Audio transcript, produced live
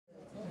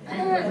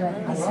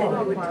I said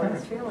you would tell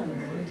us feeling.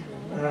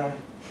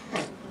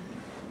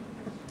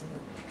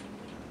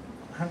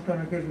 I'm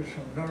going to give you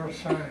some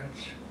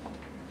neuroscience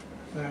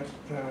that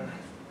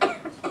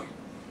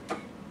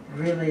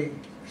really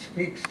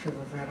speaks to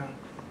the Veda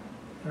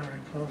very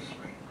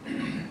closely.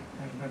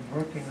 I've been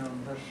working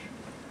on this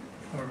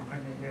for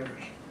many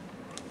years.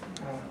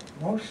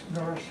 Most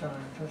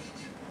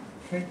neuroscientists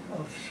think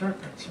of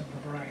circuits in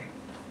the brain,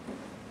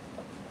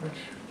 which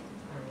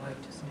are like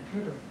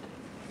computer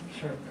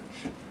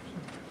circuits.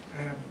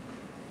 And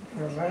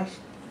for the last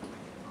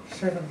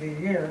 70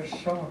 years,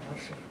 some of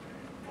us have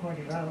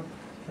pointed out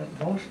that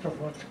most of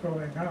what's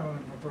going on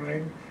in the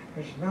brain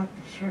is not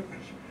the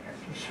circuits.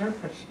 The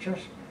circuits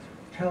just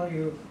tell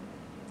you,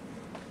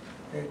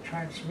 they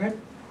transmit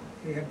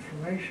the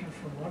information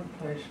from one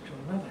place to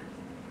another.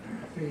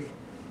 The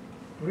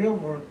real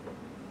work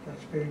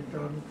that's being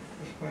done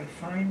is by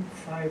fine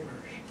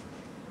fibers,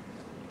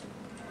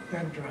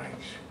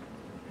 dendrites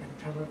and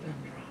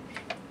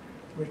teledendrons,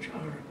 which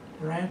are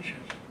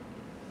branches,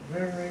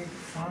 very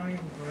fine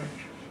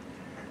branches.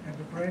 And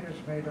the brain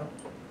is made up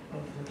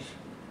of this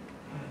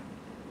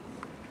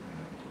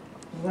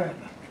web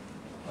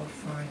of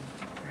fine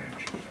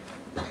branches.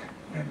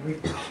 And we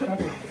can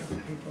study it,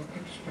 people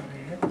can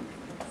study it,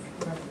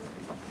 but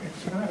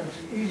it's not as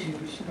easy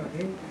to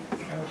study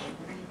as,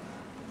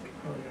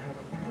 oh, you have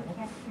a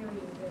problem?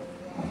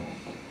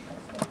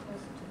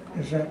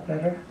 Is that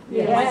better?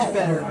 Yes. Much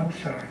better. Oh, I'm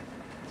sorry.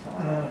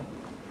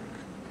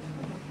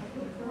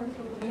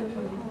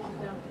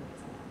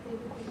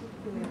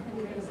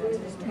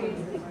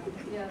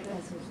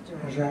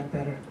 Is that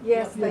better?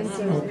 Yes, thank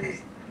you.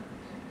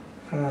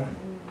 Okay.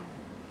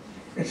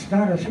 It's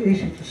not as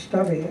easy to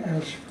study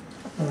as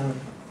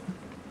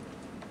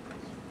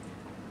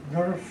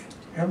nerve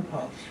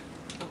impulse,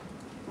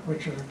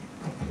 which is a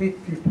complete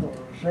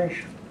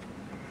depolarization.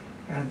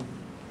 And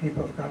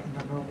people have gotten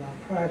the Nobel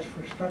Prize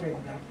for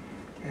studying that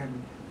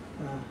in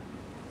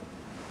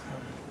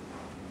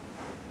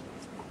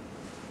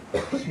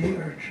sea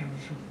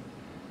urchins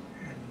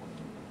and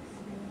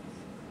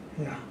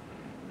yeah,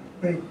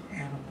 big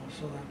animals,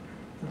 so that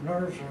the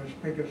nerves are as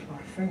big as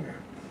my finger.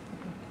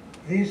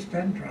 These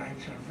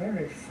dendrites are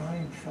very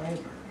fine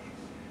fibers,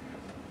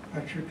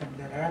 but you can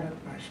get at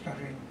it by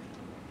studying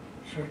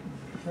certain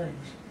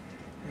things.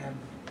 And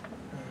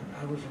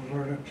I was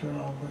alerted to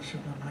all this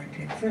in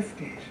the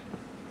 1950s.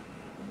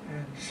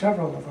 And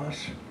several of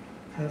us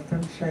have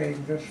been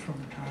saying this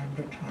from time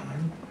to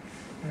time,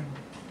 and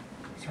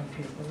some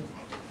people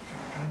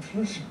sometimes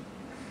listen,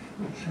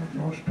 and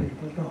most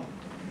people don't.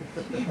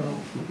 So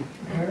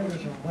there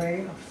is a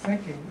way of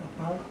thinking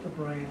about the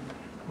brain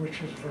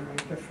which is very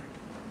different.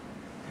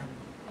 And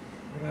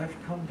what I've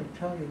come to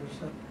tell you is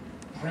that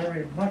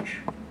very much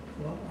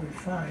what we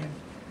find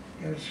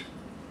is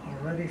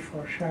already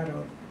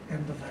foreshadowed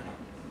in the Veda.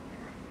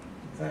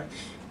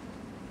 That's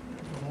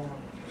the moral of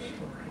the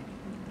story.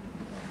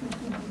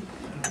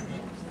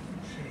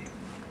 Let's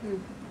see.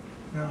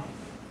 Now,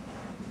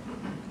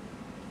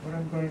 what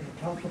I'm going to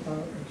talk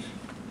about is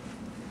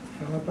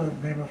a fellow by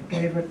the name of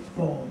David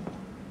Bohm,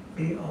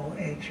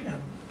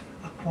 B-O-H-M,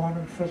 a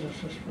quantum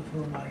physicist with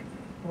whom I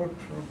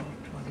worked for about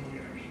 20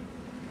 years.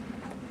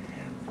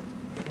 And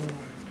who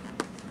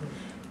was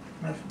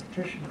a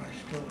mathematician I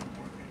still am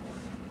working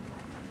with.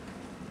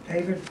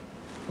 David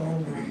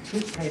Bohm wrote 2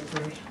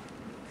 papers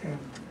in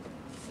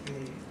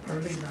the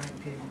early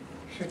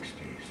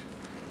 1960s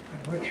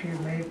in which he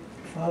made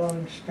the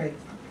following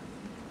statement.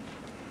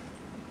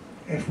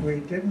 If we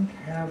didn't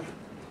have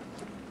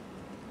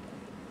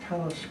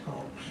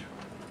telescopes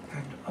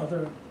and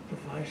other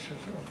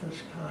devices of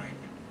this kind,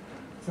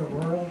 the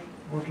world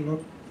would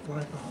look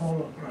like a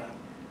hologram.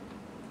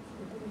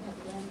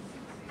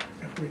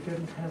 If we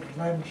didn't have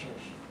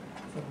lenses,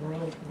 the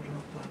world would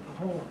look like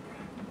a hologram.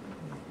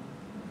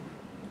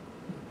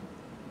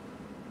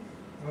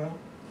 Well,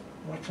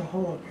 what's a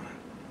hologram?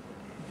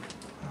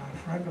 A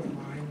friend of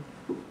mine,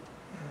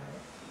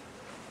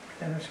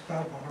 Dennis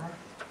Gabor,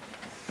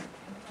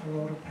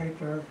 wrote a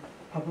paper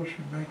published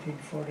in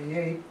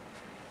 1948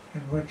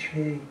 in which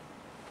he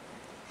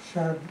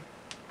said,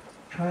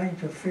 trying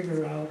to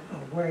figure out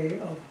a way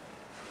of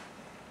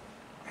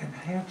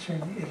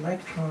enhancing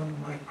electron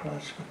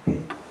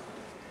microscopy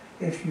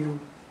if you,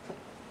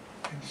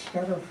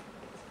 instead of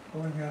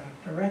going at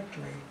it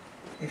directly,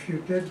 if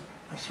you did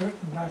a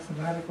certain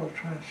mathematical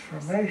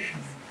transformation,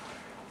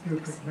 you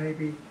could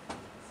maybe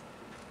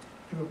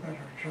do a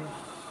better job.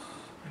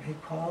 And he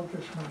called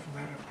this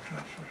mathematical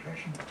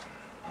transformation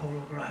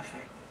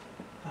holographic,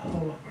 a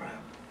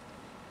hologram.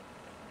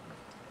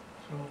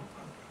 So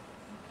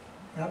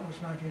that was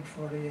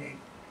 1948.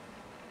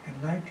 In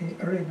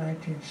early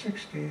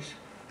 1960s,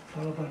 a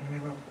fellow by the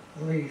name of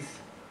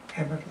Leith,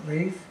 Emmett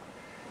Leith,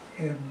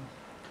 at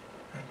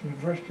the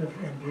University of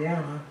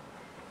Indiana,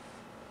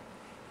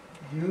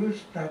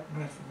 used that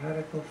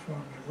mathematical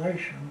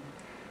formulation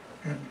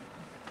and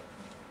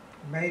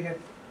made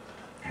it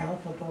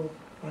palpable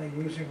by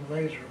using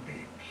laser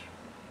beams.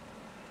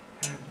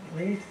 And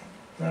Leith,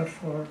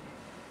 therefore,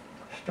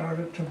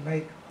 started to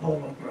make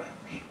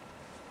holograms.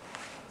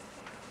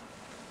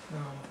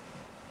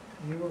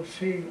 you'll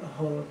see a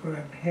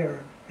hologram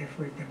here if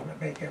we can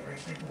make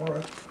everything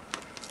work.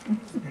 You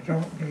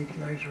don't need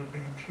laser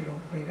beams, you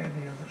don't need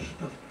any of this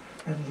stuff.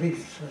 And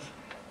Leith says,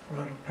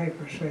 wrote a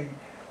paper saying,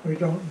 we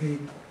don't need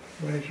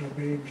laser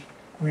beams.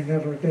 We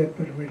never did,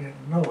 but we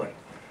didn't know it.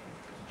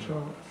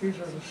 So these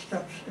are the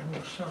steps in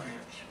the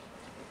science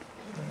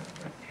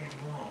that came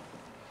along.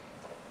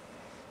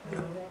 Are you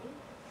ready?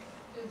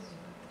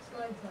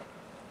 Slides up.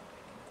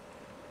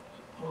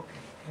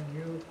 Okay, can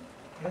you,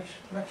 let's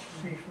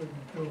see if we can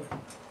do it.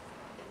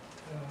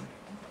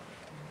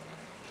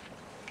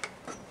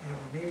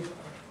 You'll need,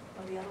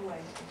 Oh, the other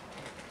way.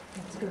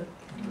 That's good.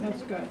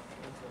 That's good.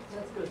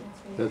 That's good.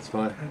 That's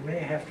fine. I may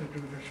have to do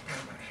this by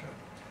myself,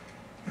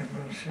 and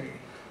we'll see.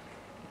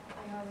 I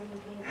already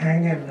gave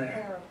Hang you in a there.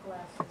 pair of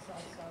glasses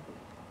also.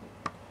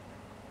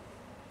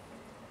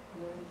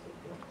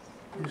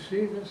 You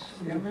see this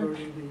image?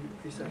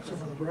 It's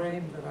of a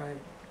brain that I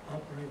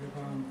operated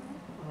on.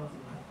 I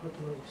put a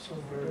little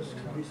silver disc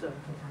on to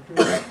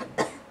produce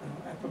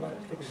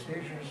epileptic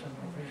seizures in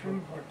the visual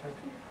cortex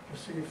to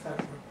see if that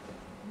would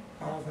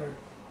bother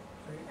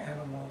the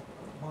animal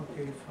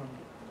monkey from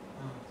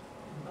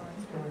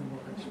doing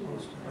what it's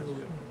supposed to do. It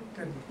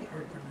didn't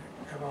hurt them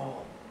at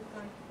all.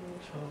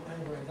 So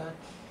anyway,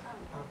 that's,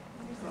 I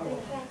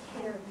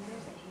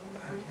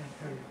can't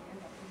tell you.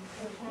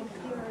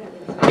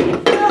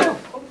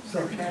 So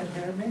can't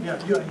hear me?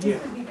 Yeah.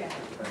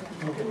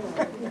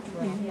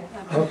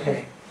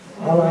 Okay.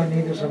 All I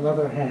need is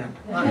another hand.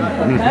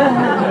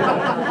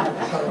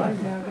 That's all right.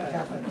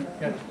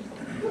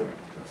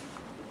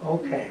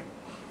 Okay.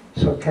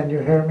 So can you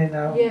hear me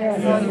now?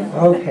 Yes.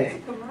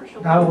 Okay.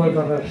 Now we're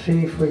going to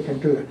see if we can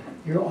do it.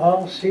 You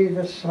all see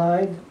this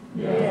slide?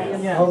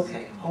 Yes.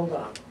 Okay, hold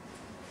on.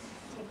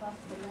 Take off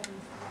the lens.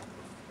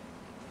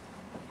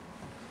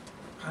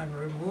 I'm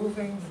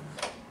removing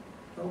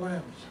the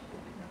lens.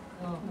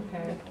 Oh,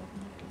 okay.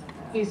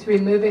 He's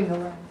removing the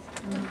lens.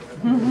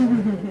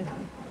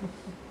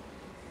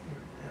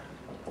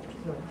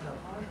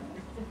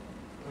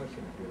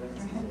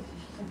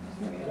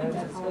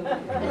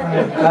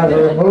 I've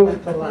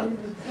removed the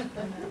lens.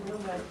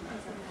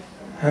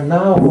 And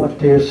now what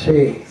do you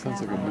see?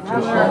 Sounds like a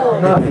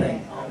magician.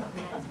 Nothing.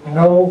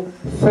 No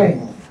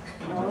thing.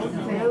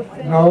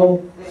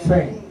 No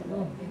thing.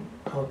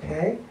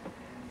 Okay?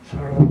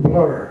 Sort of a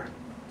blur.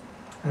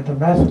 And the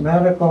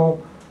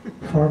mathematical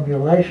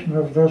formulation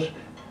of this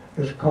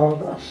is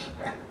called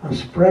a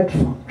spread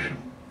function.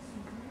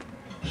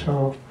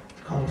 So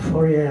it's called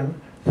Fourier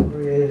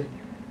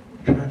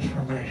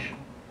transformation.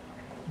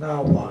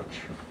 Now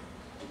watch.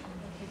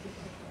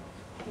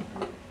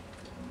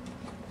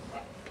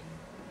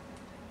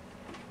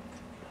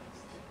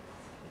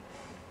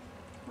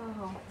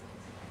 Oh.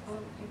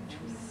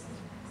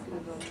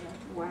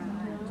 Wow.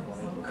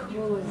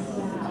 Cool is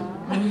that?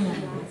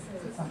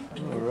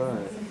 All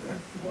right.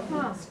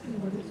 Huh.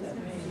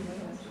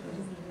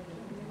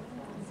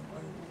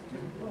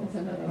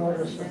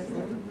 Notice that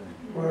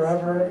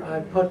wherever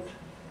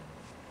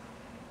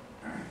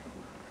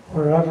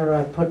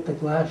I put the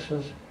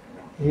glasses,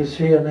 you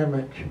see an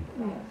image.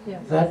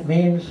 Yes. That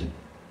means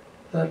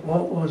that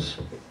what was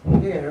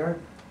here,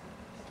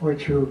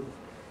 which you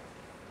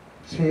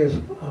see as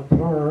a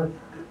blur,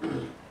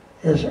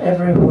 is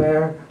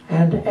everywhere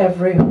and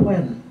every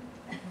when.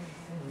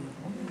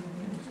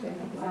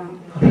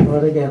 I'll show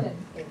it again.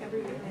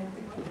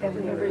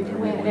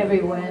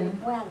 Every when.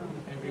 Well,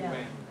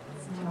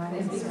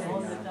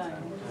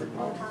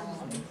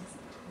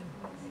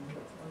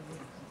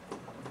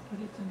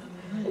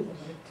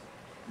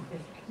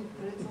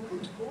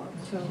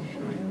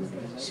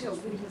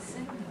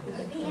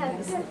 if he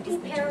had 50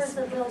 pairs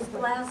of those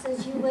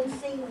glasses, you would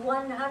see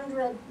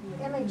 100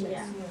 images.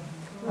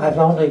 I've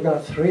only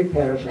got 3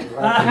 pairs of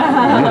glasses.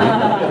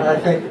 I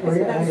think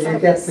you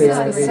get the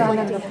idea. Sun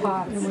in the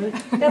pots.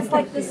 That's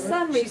like the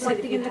sun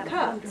reflecting in the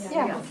cups.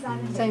 Yeah,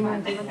 same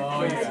idea.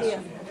 Oh, yes.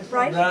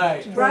 Right?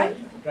 Right. Right?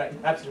 Right,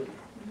 absolutely.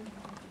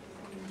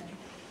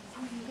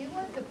 Do you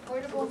want the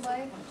portable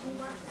mic?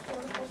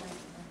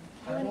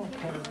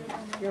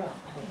 Yeah.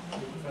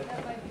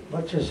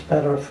 Which is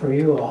better for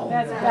you all?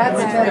 That's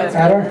better.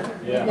 Better?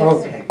 Yeah.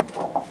 Okay.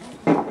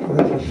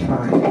 This is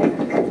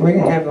fine. We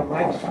can have the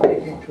mics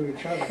speaking to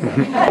each other.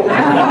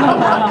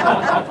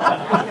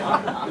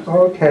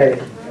 Okay.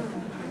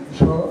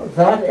 So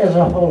that is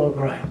a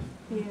hologram.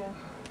 Yeah.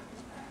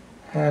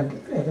 And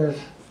it is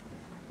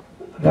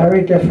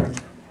very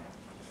different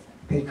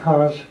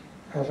because,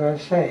 as I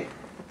say,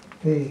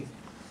 the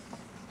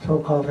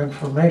so-called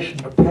information,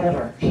 the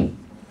patterns,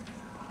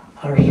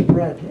 are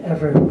spread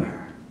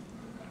everywhere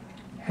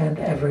and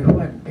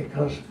everywhere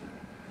because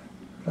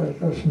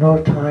there's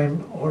no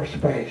time or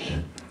space.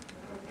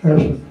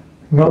 There's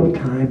no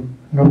time,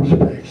 no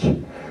space.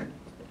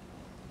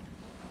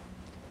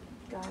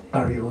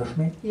 Are you with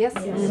me? Yes.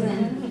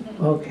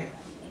 Okay.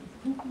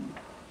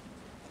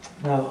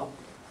 Now,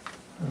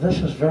 this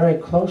is very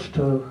close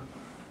to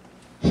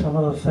some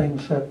of the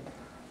things that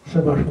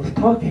Subhash was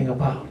talking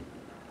about,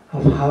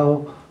 of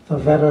how the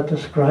Veda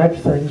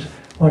describes things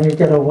when you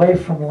get away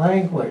from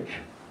language.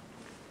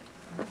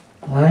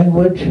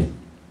 Language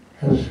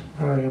is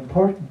very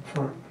important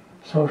for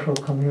social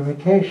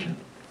communication,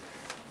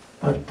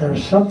 but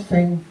there's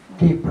something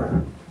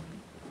deeper.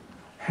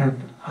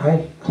 And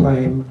I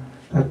claim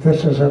that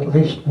this is at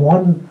least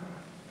one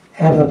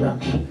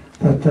evidence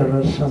that there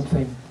is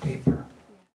something deeper.